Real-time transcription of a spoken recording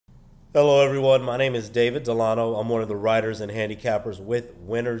Hello, everyone. My name is David Delano. I'm one of the writers and handicappers with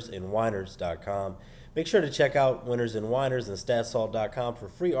winnersandwhiners.com. Make sure to check out Winners and Whiners and StatSalt.com for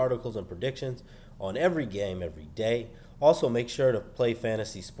free articles and predictions on every game every day. Also, make sure to play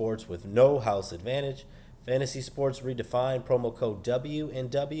fantasy sports with no house advantage. Fantasy Sports Redefined, promo code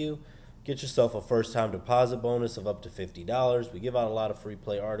WNW. Get yourself a first-time deposit bonus of up to $50. We give out a lot of free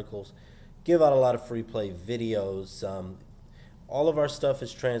play articles, give out a lot of free play videos. All of our stuff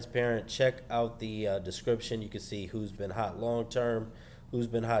is transparent. Check out the description. You can see who's been hot long term, who's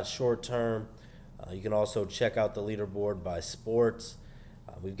been hot short term. You can also check out the leaderboard by sports.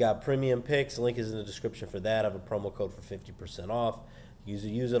 We've got premium picks. The link is in the description for that. I have a promo code for 50% off.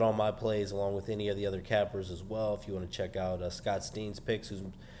 Use it on my plays along with any of the other cappers as well. If you want to check out Scott Steen's picks, who's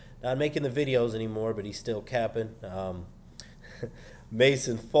not making the videos anymore, but he's still capping.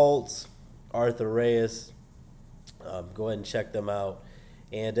 Mason Fultz, Arthur Reyes. Go ahead and check them out.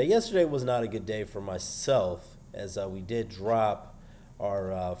 And yesterday was not a good day for myself, as we did drop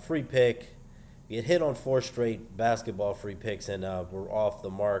our free pick. We had hit on 4 straight basketball free picks, and we're off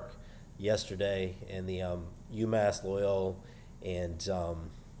the mark yesterday in the UMass Loyola and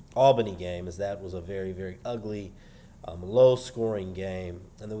Albany game, as that was a very, very ugly, low-scoring game.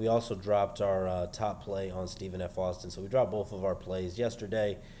 And then we also dropped our top play on Stephen F. Austin. So we dropped both of our plays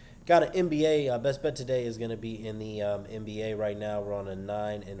yesterday. Got an NBA. Best bet today is going to be in the NBA right now. We're on a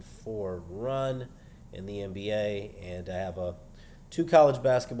 9-4 run in the NBA, and I have 2 college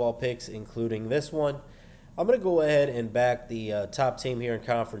basketball picks, including this one. I'm going to go ahead and back the top team here in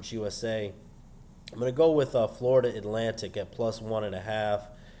Conference USA. I'm going to go with Florida Atlantic at +1.5.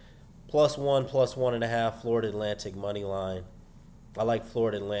 +1, +1.5, Florida Atlantic money line. I like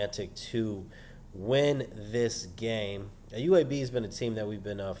Florida Atlantic to win this game. UAB has been a team that we've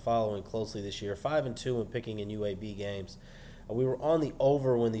been following closely this year, 5-2 when picking in UAB games. We were on the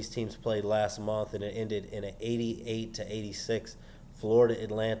over when these teams played last month, and it ended in an 88-86 Florida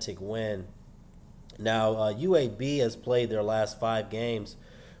Atlantic win. Now, UAB has played their last 5 games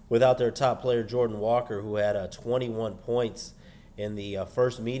without their top player, Jordan Walker, who had 21 points in the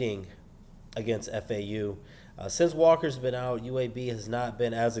first meeting against FAU. Since Walker's been out, UAB has not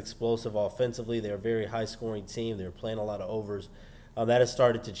been as explosive offensively. They're a very high-scoring team. They're playing a lot of overs. That has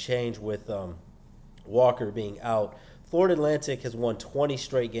started to change with Walker being out. Florida Atlantic has won 20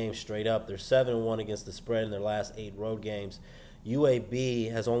 straight games straight up. They're 7-1 against the spread in their last 8 road games.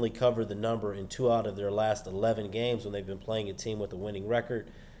 UAB has only covered the number in 2 out of their last 11 games when they've been playing a team with a winning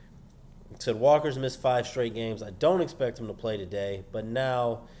record. Said Walker's missed 5 straight games. I don't expect him to play today, but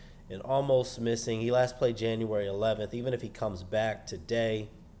now and almost missing. He last played January 11th. Even if he comes back today,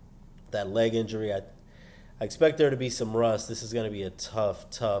 that leg injury, I expect there to be some rust. This is going to be a tough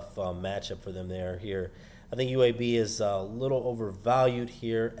matchup for them here. I think UAB is a little overvalued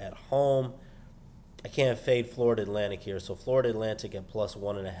here at home. I can't fade Florida Atlantic here, so Florida Atlantic at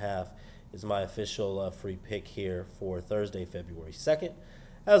 +1.5 is my official free pick here for Thursday, February 2nd.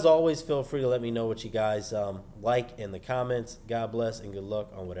 As always, feel free to let me know what you guys like in the comments. God bless and good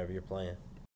luck on whatever you're playing.